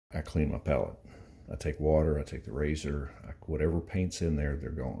I clean my palette. I take water, I take the razor, whatever paint's in there, they're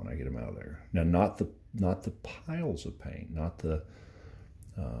gone. I get them out of there. Now, not the piles of paint, not the,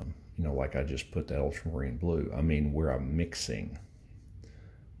 you know, like I just put the ultramarine blue. I mean, where I'm mixing,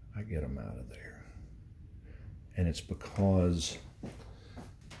 I get them out of there. And it's because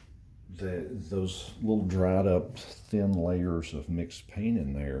those little dried up thin layers of mixed paint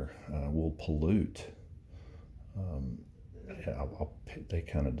in there will pollute. They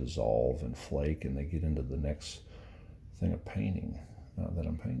kind of dissolve and flake, and they get into the next thing of painting that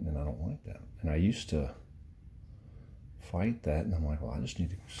I'm painting, and I don't like that. And I used to fight that, and I'm like, well, I just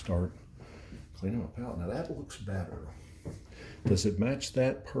need to start cleaning my palette. Now that looks better. Does it match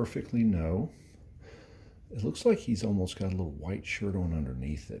that perfectly? No. It looks like he's almost got a little white shirt on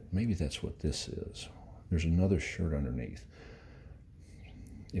underneath it. Maybe that's what this is. There's another shirt underneath.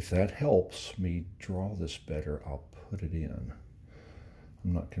 If that helps me draw this better, I'll put it in.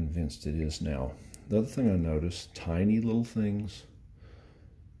 I'm not convinced it is now. The other thing I noticed, tiny little things,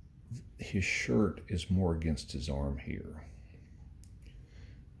 his shirt is more against his arm here.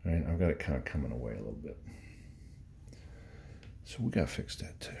 All right, I've got it kind of coming away a little bit. So we got to fix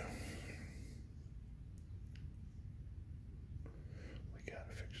that too.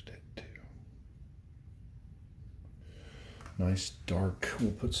 Nice dark.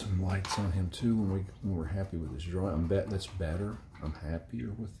 We'll put some lights on him too when we're happy with his drawing. That's better. I'm happier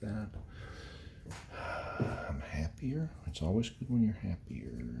with that. I'm happier. It's always good when you're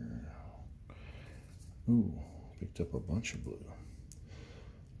happier. Ooh, picked up a bunch of blue.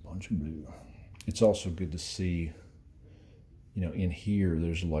 Bunch of blue. It's also good to see, you know, in here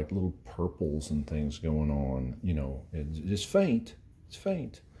there's like little purples and things going on. You know, it's faint. It's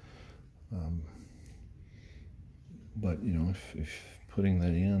faint. But, you know, if putting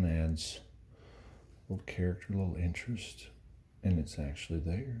that in adds a little character, a little interest, and it's actually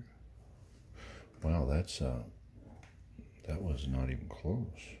there. Wow, that was not even close.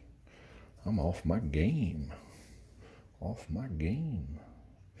 I'm off my game. Off my game.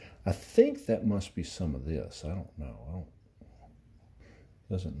 I think that must be some of this. I don't know.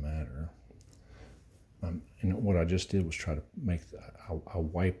 Doesn't matter. And what I just did was try to make, I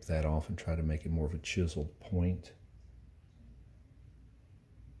wiped that off and try to make it more of a chiseled point.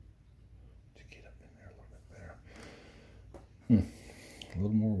 A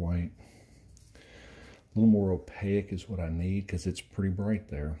little more white, a little more opaque is what I need because it's pretty bright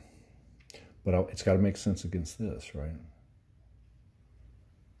there. But it's got to make sense against this, right?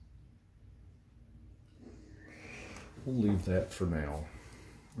 We'll leave that for now.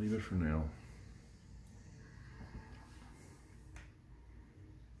 Leave it for now.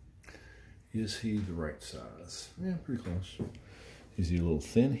 Is he the right size? Yeah, pretty close. Is he a little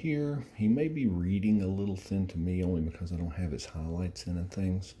thin here? He may be reading a little thin to me only because I don't have his highlights in and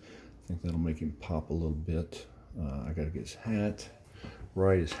things. I think that'll make him pop a little bit. I got to get his hat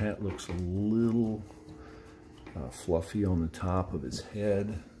right. His hat looks a little fluffy on the top of his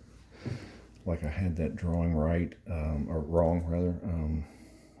head. Like I had that drawing right, or wrong rather,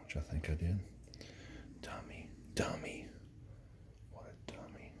 which I think I did. Dummy. What a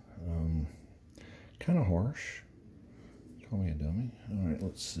dummy. Kind of harsh. Call me a dummy. All right,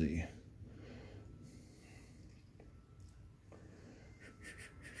 let's see.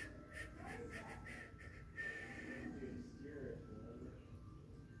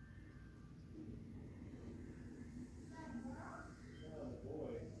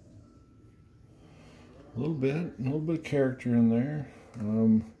 A little bit of character in there.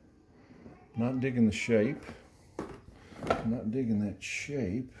 Not digging the shape. Not digging that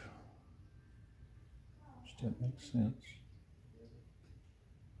shape. Does that make sense?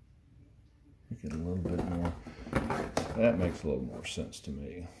 Make it a little bit more. That makes a little more sense to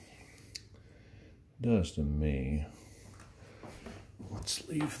me. It does to me. Let's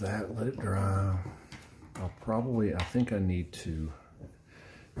leave that, let it dry. I think I need to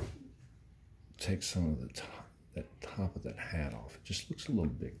take some of that top of that hat off. It just looks a little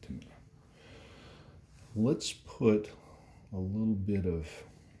big to me. Let's put a little bit of,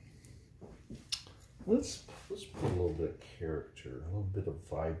 let's put a little bit of character, a little bit of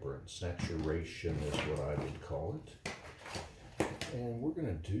vibrance, saturation is what I would call it. And we're going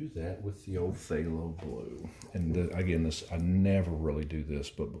to do that with the old phthalo blue. And again, I never really do this,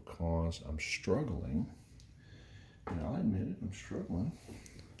 but because I'm struggling, and I'll admit it, I'm struggling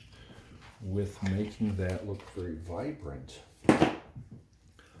with making that look very vibrant.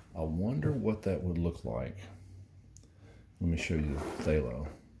 I wonder what that would look like. Let me show you the phthalo.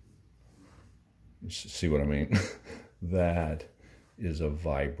 See what I mean? That is a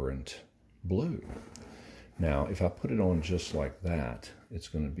vibrant blue. Now, if I put it on just like that, it's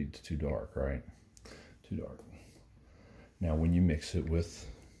going to be too dark, right? Too dark. Now, when you mix it with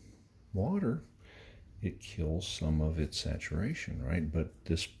water, it kills some of its saturation, right? But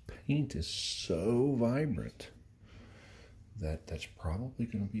this paint is so vibrant that that's probably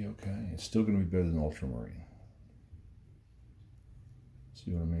going to be okay. It's still going to be better than ultramarine. See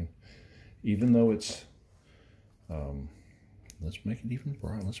what I mean? Even though it's, let's make it even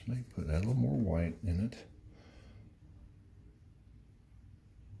bright. Let's add a little more white in it.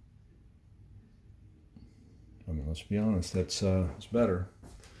 I mean, let's be honest, it's better.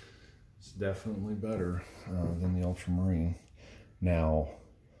 It's definitely better than the ultramarine. Now,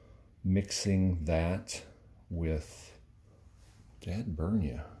 mixing that with, Dad burn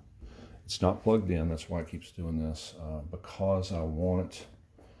you. It's not plugged in, that's why it keeps doing this, because I want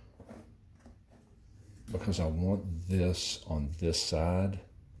this on this side.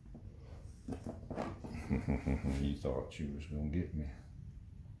 You thought you was gonna get me.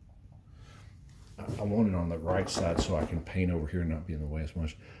 I want it on the right side so I can paint over here and not be in the way as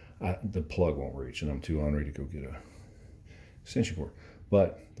much. The plug won't reach, and I'm too ornery to go get a extension cord.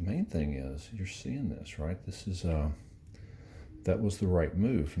 But the main thing is, you're seeing this, right? This is that was the right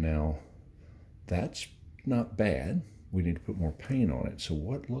move. Now, that's not bad. We need to put more paint on it. So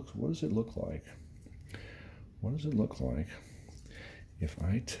what does it look like? What does it look like if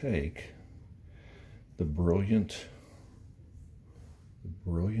I take the brilliant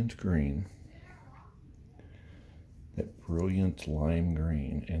green, that brilliant lime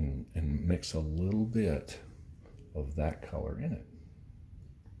green, and mix a little bit of that color in it?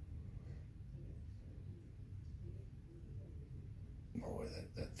 Boy,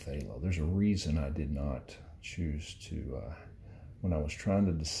 that phthalo. There's a reason I did not choose to, when I was trying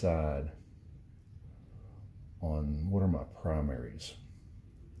to decide on what are my primaries.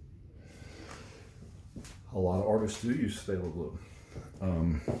 A lot of artists do use phthalo blue.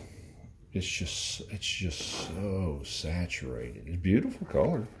 It's just so saturated. It's a beautiful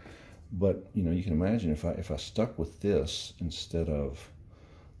color, but you know, you can imagine if I stuck with this instead of,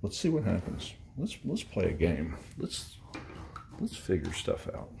 let's see what happens. Let's play a game. Let's figure stuff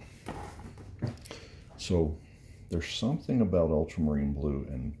out. So there's something about ultramarine blue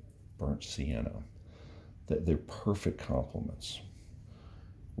and burnt sienna that they're perfect complements,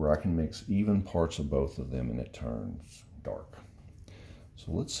 where I can mix even parts of both of them and it turns dark.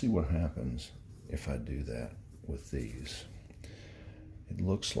 So let's see what happens if I do that with these. It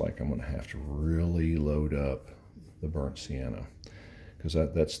looks like I'm going to have to really load up the burnt sienna, because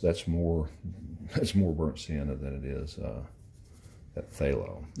that's more burnt sienna than it is that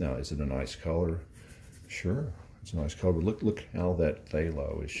phthalo. Now, is it a nice color? Sure, it's a nice color, but look how that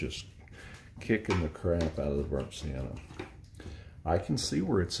phthalo is just kicking the crap out of the burnt sienna. I can see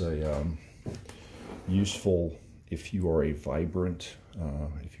where it's a useful if you are a vibrant,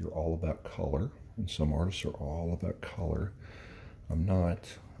 if you're all about color, and some artists are all about color. I'm not.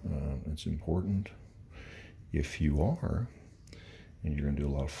 It's important. If you are, and you're going to do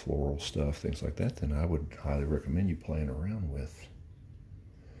a lot of floral stuff, things like that, then I would highly recommend you playing around with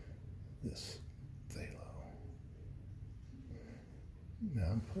this phthalo.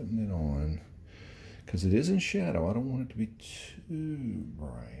 Now I'm putting it on, because it is in shadow. I don't want it to be too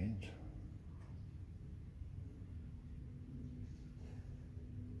bright.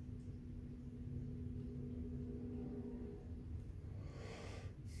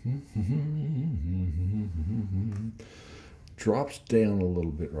 Drops down a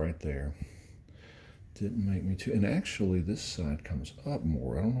little bit right there. Didn't make me too, and actually this side comes up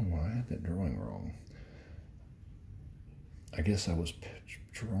more. I don't know why I had that drawing wrong. I guess I was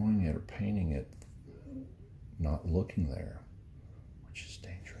drawing it or painting it not looking there, which is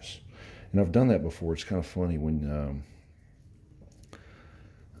dangerous. And I've done that before. It's kind of funny when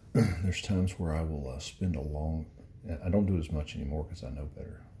there's times where I will spend a long, I don't do it as much anymore because I know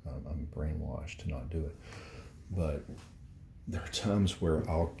better. I'm brainwashed to not do it. But there are times where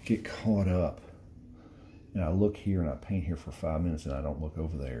I'll get caught up and I look here and I paint here for 5 minutes and I don't look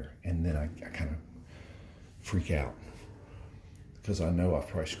over there. And then I kind of freak out because I know I've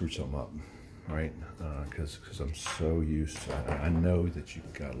probably screwed something up, right? Because I'm so used to, I know that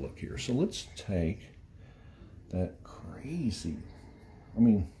you've got to look here. So let's take that crazy, let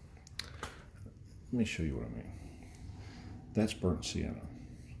me show you what I mean. That's burnt sienna.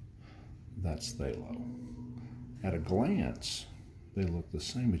 That's phthalo. At a glance, they look the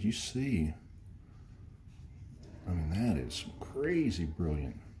same, but you see, I mean, that is crazy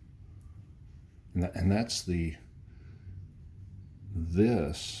brilliant. And that's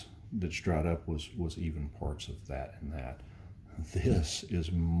this that's dried up was even parts of that and that. This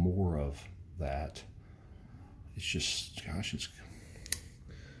is more of that. it's just, gosh, it's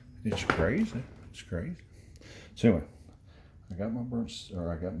crazy. It's crazy. So anyway, I got my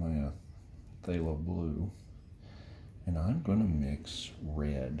phthalo blue, and I'm going to mix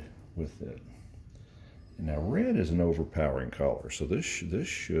red with it. And now red is an overpowering color, so this should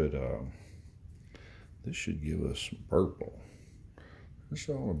give us some purple. This is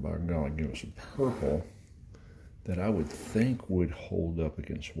all about going to give us some purple that I would think would hold up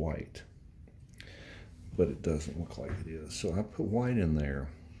against white, but it doesn't look like it is. So I put white in there,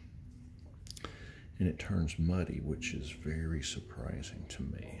 and it turns muddy, which is very surprising to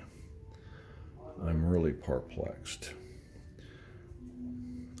me. I'm really perplexed.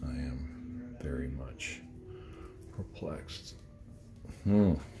 I am very much perplexed.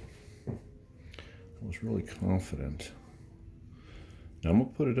 I was really confident. Now I'm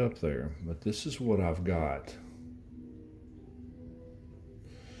gonna put it up there, but this is what I've got.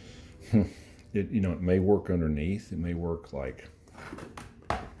 It may work underneath. It may work like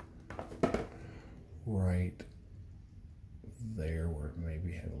right there where it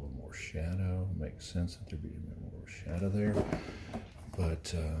maybe have a little more shadow. Makes sense that there'd be a bit more shadow there.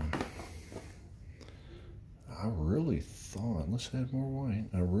 But I really thought, let's add more white.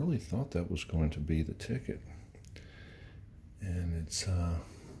 I really thought that was going to be the ticket. And it's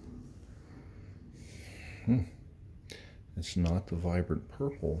not the vibrant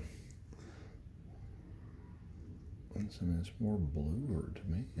purple. It's more bluer to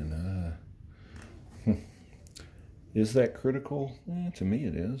me. And is that critical? To me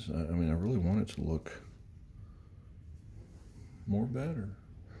it is. I mean, I really want it to look more better.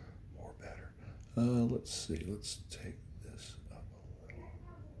 More better. Let's see. Let's take this up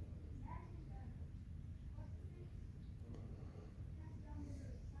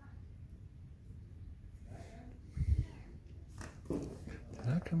a little. Did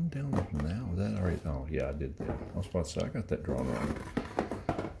I come down now? Was that all right? Oh, yeah, I did that. I was about to say, I got that drawn wrong.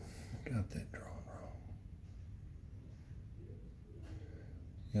 Got that drawn wrong.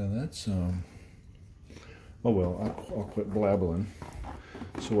 Yeah, that's, oh well, I'll quit blabbling.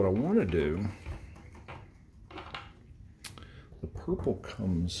 So what I want to do, the purple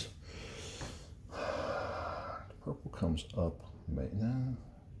comes up, no,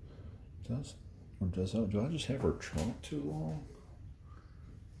 does, or does that, do I just have her trunk too long?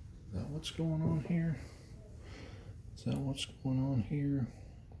 Is that what's going on here? Is that what's going on here?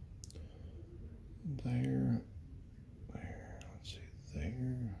 There, let's see,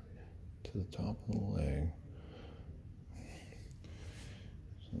 there, to the top of the leg.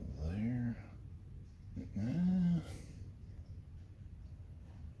 So there,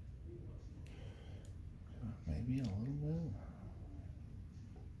 maybe a little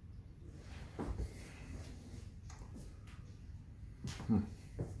bit.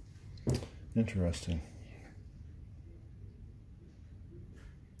 Interesting.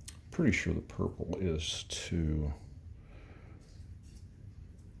 Pretty sure the purple is too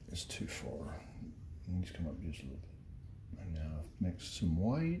far. It needs to come up just a little bit. And now I've mixed some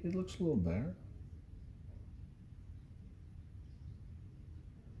white. It looks a little better.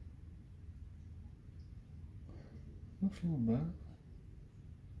 Looks a little better.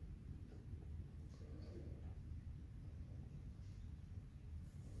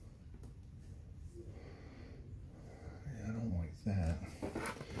 Yeah, I don't like that.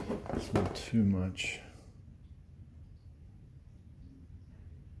 It's a little too much.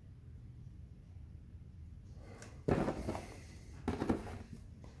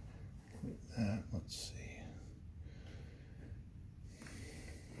 Let's see.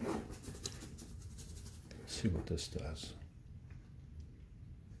 Let's see what this does.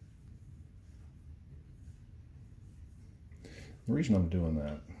 The reason I'm doing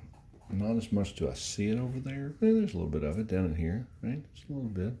that, not as much do I see it over there. There's a little bit of it down in here, right? Just a little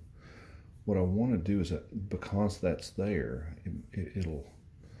bit. What I want to do is that because that's there, it'll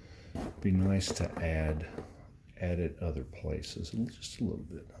be nice to add it other places. Just a little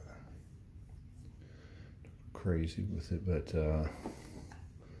bit. Crazy with it, but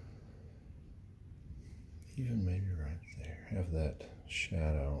even maybe right there, have that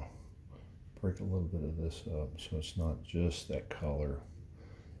shadow, break a little bit of this up so it's not just that color,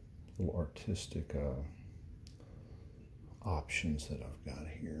 little artistic options that I've got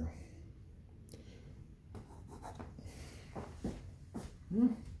here.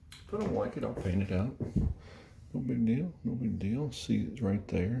 If I don't like it, I'll paint it out. No big deal, no big deal. See, it's right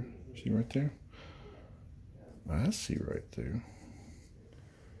there. See right there? I see right there.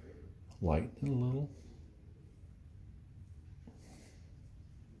 Lighten it a little.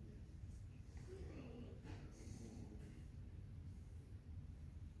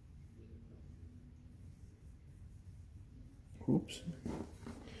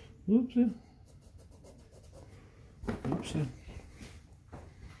 Oopsie. Oopsie.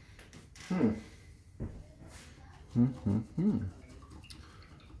 I'm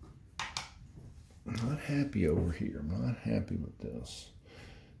not happy over here. I'm not happy with this.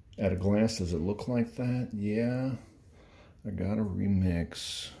 At a glance, does it look like that? Yeah. I gotta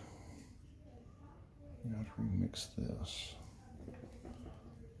remix. I gotta remix this.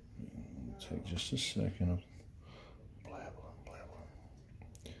 Take just a second of blabbling, blabbling.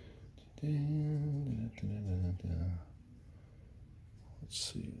 Let's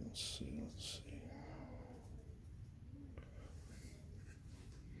see.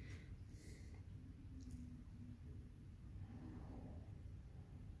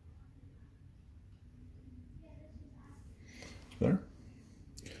 Better?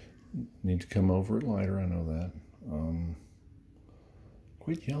 Need to come over it lighter, I know that.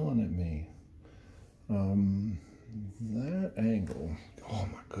 Quit yelling at me. That angle, oh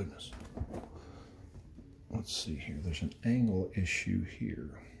my goodness. Let's see here, there's an angle issue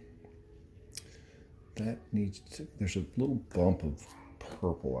here. That needs to, there's a little bump of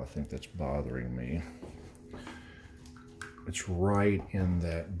purple, I think, that's bothering me. It's right in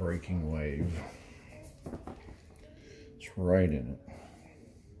that breaking wave. It's right in it.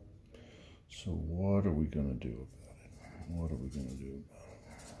 So what are we going to do about it? What are we going to do about it?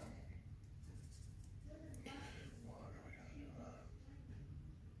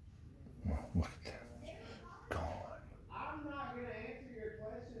 Look at that. Gone. I'm not going to answer your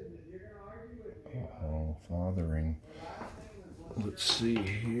questions if you're going to argue with me. Oh, fathering. Let's see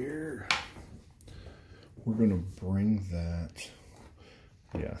here. We're going to bring that.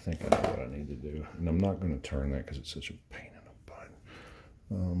 Yeah, I think I know what I need to do. And I'm not going to turn that because it's such a pain in the butt.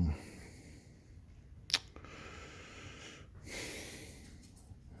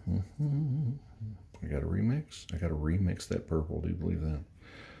 I got to remix. I got to remix that purple. Do you believe that?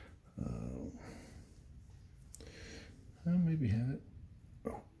 I'll maybe have it.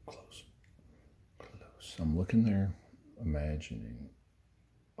 Oh, close. Close. I'm looking there, imagining.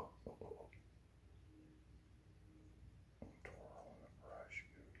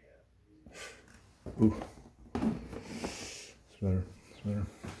 Ooh, it's better, it's better.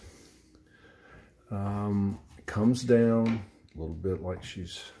 It comes down a little bit like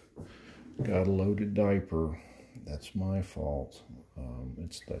she's got a loaded diaper. That's my fault.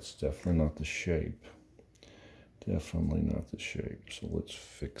 That's definitely not the shape. Definitely not the shape. So let's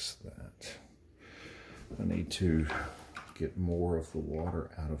fix that. I need to get more of the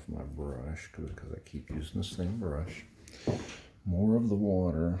water out of my brush because I keep using the same brush. More of the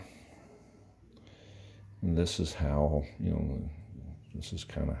water. And this is how, this is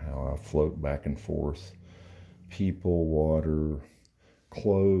kind of how I float back and forth. People, water,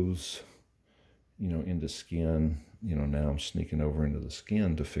 clothes, into skin. Now I'm sneaking over into the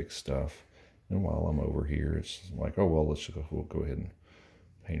skin to fix stuff. And while I'm over here, it's like, oh, well, we'll go ahead and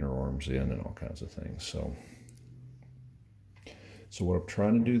paint her arms in and all kinds of things. So what I'm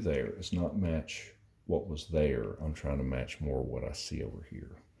trying to do there is not match what was there. I'm trying to match more what I see over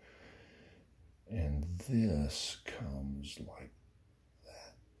here. And this comes like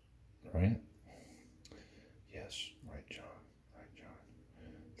that, right? Yes, right, John. Right, John.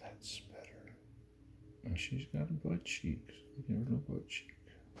 That's better. And she's got a butt cheek. Give her a little butt cheek.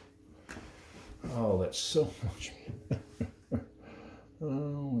 Oh, that's so much better.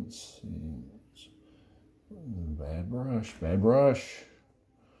 Oh, let's see. Bad brush, bad brush.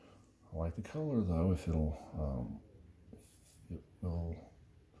 I like the color though. If it will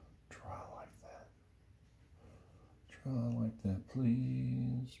dry like that. Dry like that,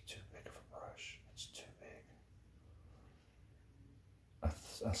 please. Too big of a brush. It's too big.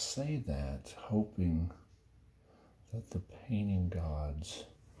 I say that hoping that the painting gods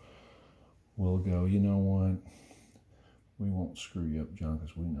will go, you know what? We won't screw you up, John,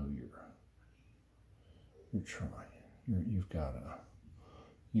 because we know you're trying.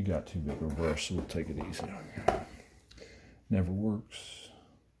 You got too big of a brush, so we'll take it easy on you. Never works.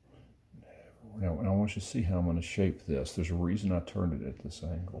 Now, I want you to see how I'm going to shape this. There's a reason I turned it at this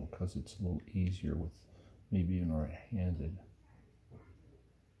angle, because it's a little easier with me being right-handed.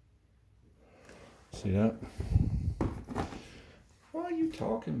 See that? What are you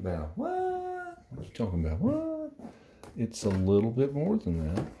talking about? What are you talking about? What? It's a little bit more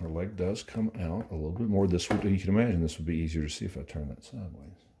than that. Her leg does come out a little bit more. You can imagine this would be easier to see if I turn that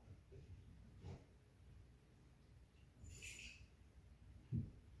sideways.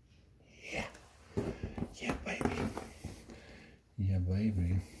 Yeah. Yeah, baby. Yeah,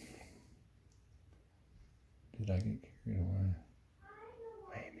 baby. Did I get carried away?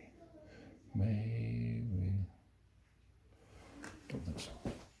 Maybe. Maybe. Don't think so.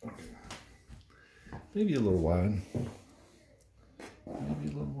 Okay. Maybe a little wide. Maybe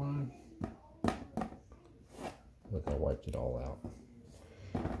a little wide. Look, I wiped it all out.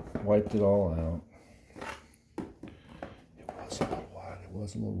 Wiped it all out. It was a little wide. It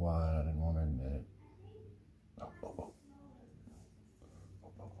was a little wide. I didn't want to admit it. Oh, oh, oh.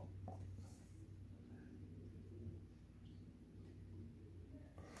 Oh, oh, oh.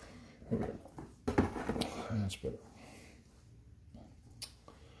 There we go. That's better.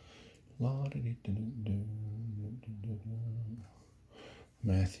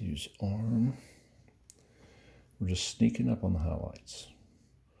 Matthew's arm. We're just sneaking up on the highlights.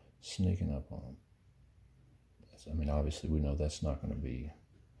 Sneaking up on them. I mean, obviously we know that's not going to be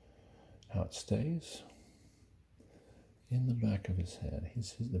how it stays. In the back of his head.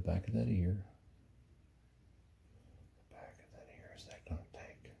 The back of that ear. The back of that ear. Is that going to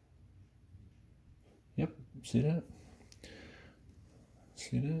take? Yep. See that?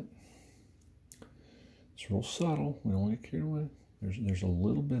 See that? It's real subtle. We don't get carried away. There's a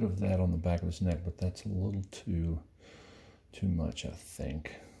little bit of that on the back of his neck, but that's a little too much, I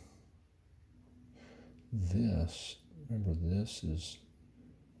think. This, remember this is,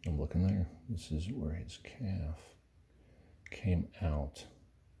 I'm looking there, this is where his calf came out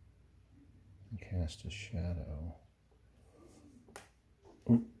and cast a shadow.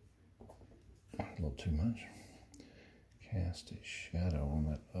 Ooh, a little too much. Cast a shadow on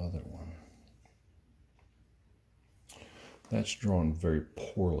that other one. That's drawn very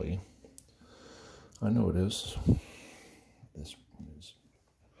poorly. I know it is. This is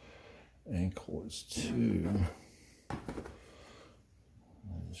ankle is too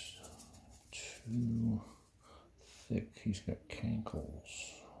thick. He's got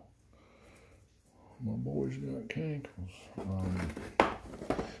cankles. My boy's got cankles.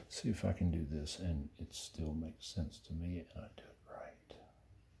 See if I can do this and it still makes sense to me and I do it right.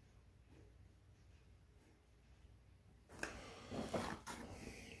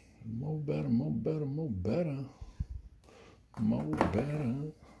 More better, more better, more better. More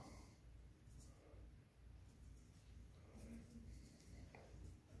better.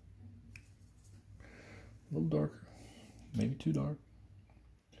 A little darker. Maybe too dark.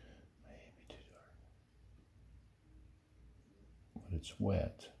 Maybe too dark. But it's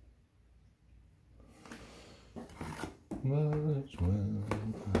wet. But it's wet.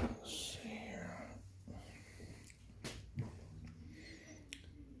 Let's see here.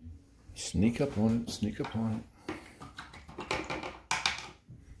 Sneak up on it. Sneak up on it.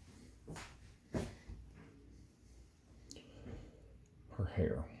 Her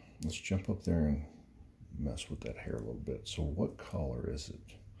hair. Let's jump up there and mess with that hair a little bit. So what color is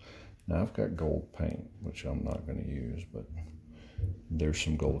it? Now I've got gold paint, which I'm not going to use, but there's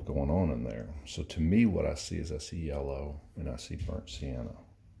some gold going on in there. So to me, what I see is I see yellow and I see burnt sienna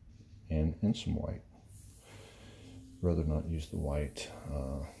and some white. Rather not use the white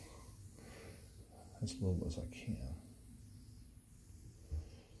as little as I can.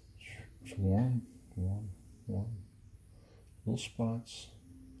 It's warm, warm, warm. Little spots.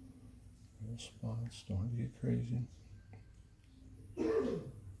 Little spots. Don't have to get crazy. Little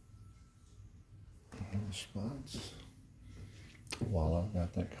spots. While I've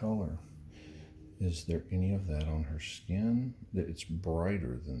got that color, is there any of that on her skin? That it's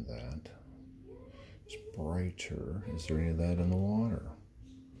brighter than that. It's brighter. Is there any of that in the water?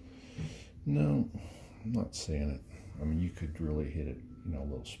 No, I'm not seeing it. I mean, you could really hit it, you know,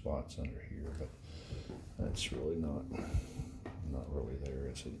 little spots under here, but that's really not really there,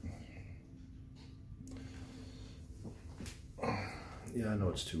 is it? Yeah, I know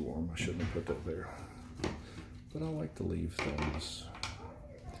it's too warm. I shouldn't have put that there. But I like to leave things.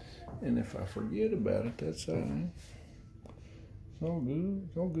 And if I forget about it, that's all right. It's all good.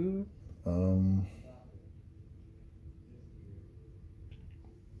 It's all good.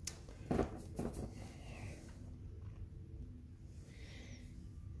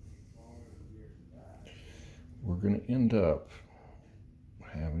 We're going to end up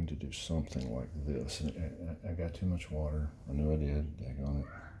having to do something like this. And I got too much water. I knew I did. Daggone it.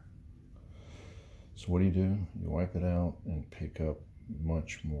 So what do? You wipe it out and pick up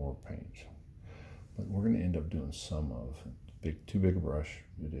much more paint. But we're going to end up doing some of it. Too big a brush,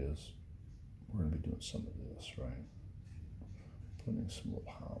 it is. We're going to be doing some of this, right? Putting some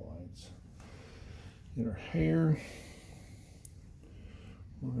little highlights in her hair.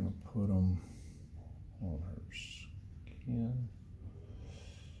 We're going to put them on her skin.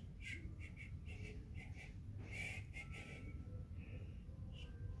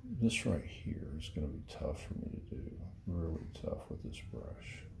 This right here is going to be tough for me to do. Really tough with this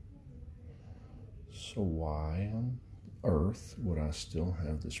brush. So why I'm earth would I still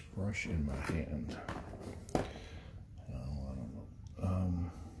have this brush in my hand? Oh, I don't know.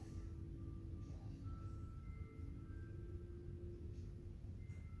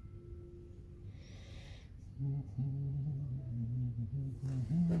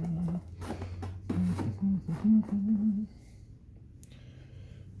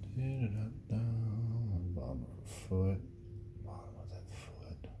 Bottom of the foot, bottom of that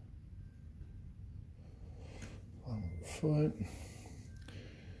foot, bottom of the foot.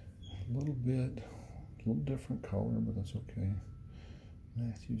 A little bit, a little different color, but that's okay.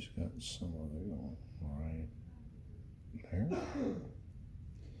 Matthew's got some of it going right there.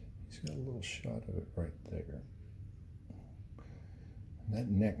 He's got a little shot of it right there. And that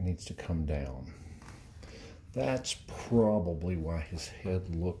neck needs to come down. That's probably why his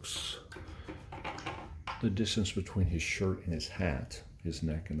head looks, the distance between his shirt and his hat, his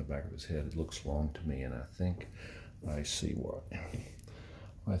neck and the back of his head, it looks long to me, and I think I see why.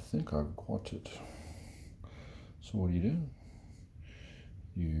 I think I've got it. So what do?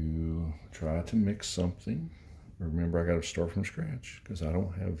 You try to mix something. Remember, I got to start from scratch because I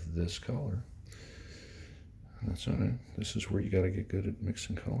don't have this color. That's all right. This is where you got to get good at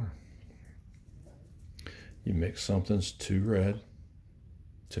mixing color. You mix something's too red.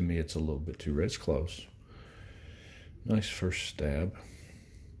 To me, it's a little bit too red. It's close. Nice first stab.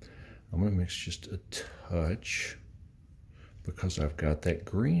 I'm going to mix just a touch because I've got that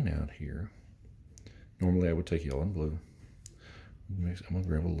green out here. Normally, I would take yellow and blue. I'm going to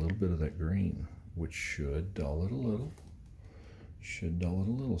grab a little bit of that green, which should dull it a little. Should dull it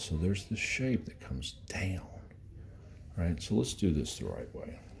a little. So there's the shape that comes down. All right, so let's do this the right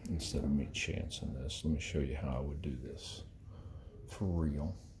way. Instead of me chancing this, let me show you how I would do this for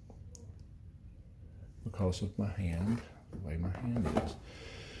real. Because of my hand, the way my hand is.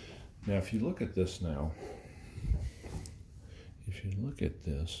 Now, if you look at this now, if you look at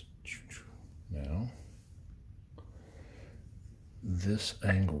this now, this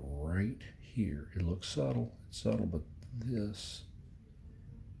angle right here, it looks subtle, it's subtle, but this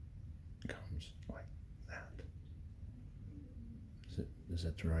comes like that. Is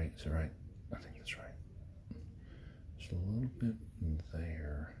that right? Is that right? I think that's right. Just a little bit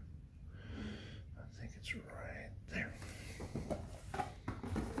there. I think it's right there.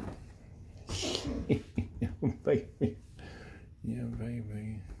 Yeah, baby. Yeah,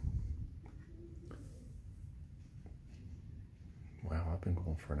 baby. Wow, I've been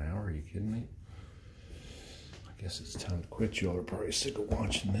going for an hour. Are you kidding me? I guess it's time to quit. Y'all are probably sick of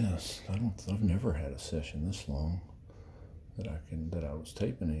watching this. I've never had a session this long that I was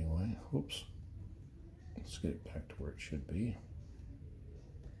taping anyway. Oops. Let's get it back to where it should be.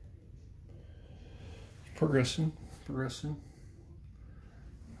 Progressing.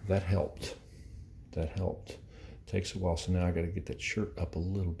 That helped. Takes a while, so now I got to get that shirt up a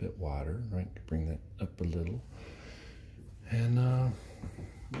little bit wider, right? Bring that up a little. And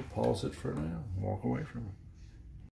we'll pause it for now. Walk away from it.